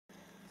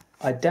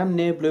I damn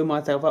near blew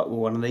myself up with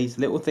one of these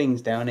little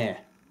things down here.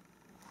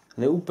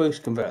 Little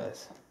boost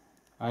converters.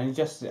 I only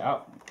adjusted it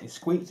up, it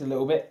squeaked a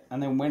little bit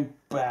and then went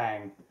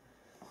bang.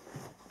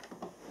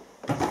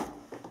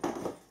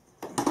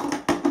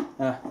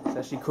 It's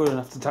actually cool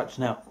enough to touch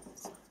now.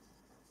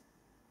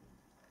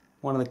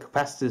 One of the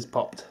capacitors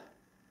popped.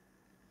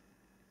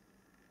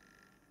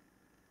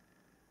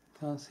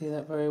 Can't see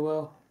that very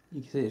well.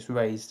 You can see it's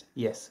raised.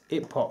 Yes,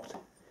 it popped.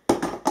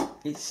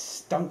 It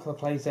stunk the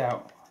place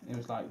out. It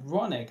was like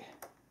rotten egg.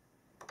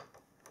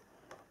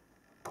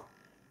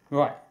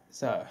 Right,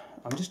 so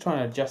I'm just trying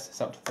to adjust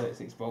this up to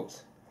 36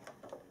 volts.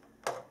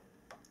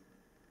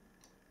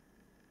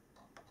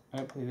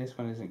 Hopefully this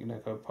one isn't going to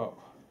go pop.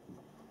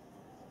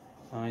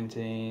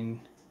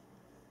 19,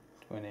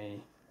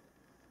 20.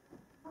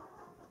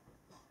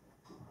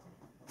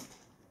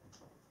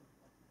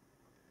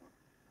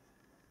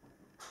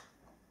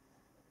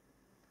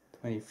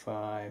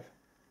 25,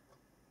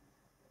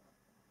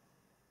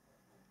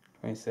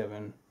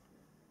 27,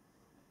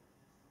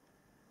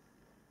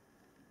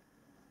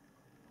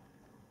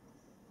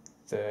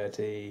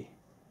 30.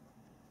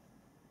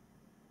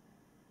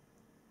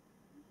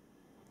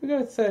 We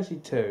go with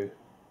 32.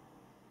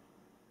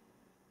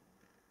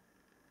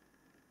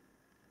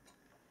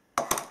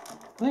 I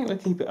think we'll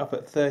keep it up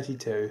at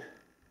 32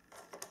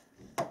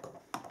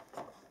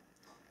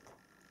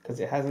 because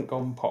it hasn't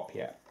gone pop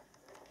yet.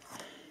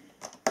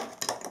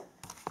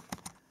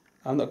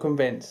 I'm not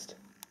convinced.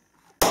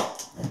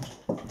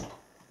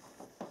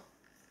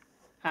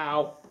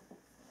 Ow.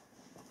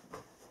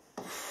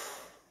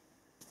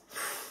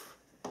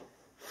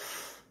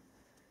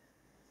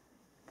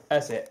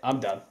 That's it, I'm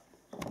done.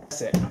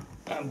 That's it,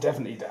 I'm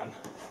definitely done.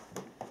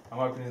 I'm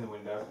opening the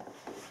window.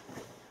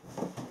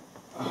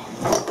 Oh.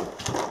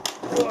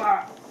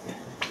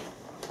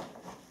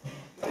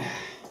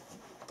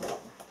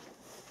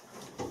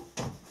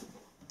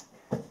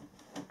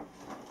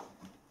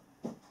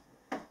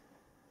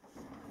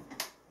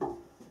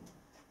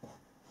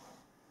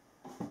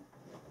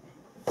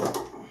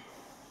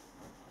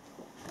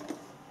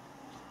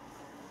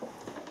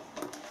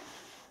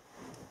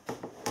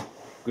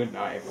 Good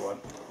night, everyone.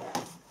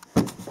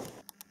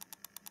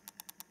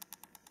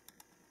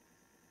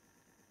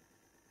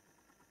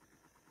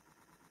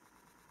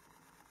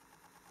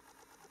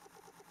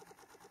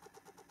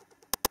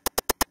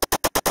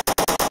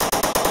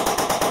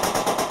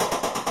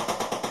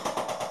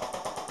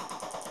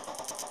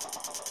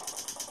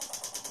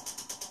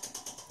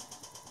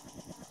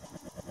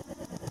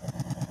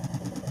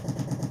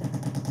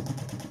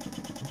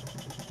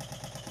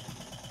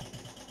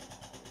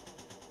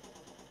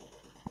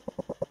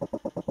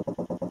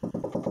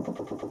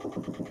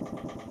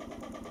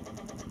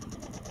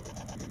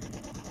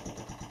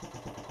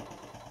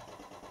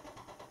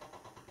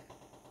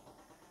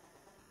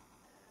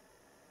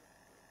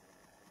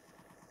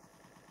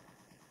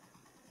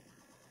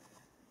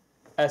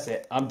 That's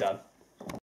it, I'm done.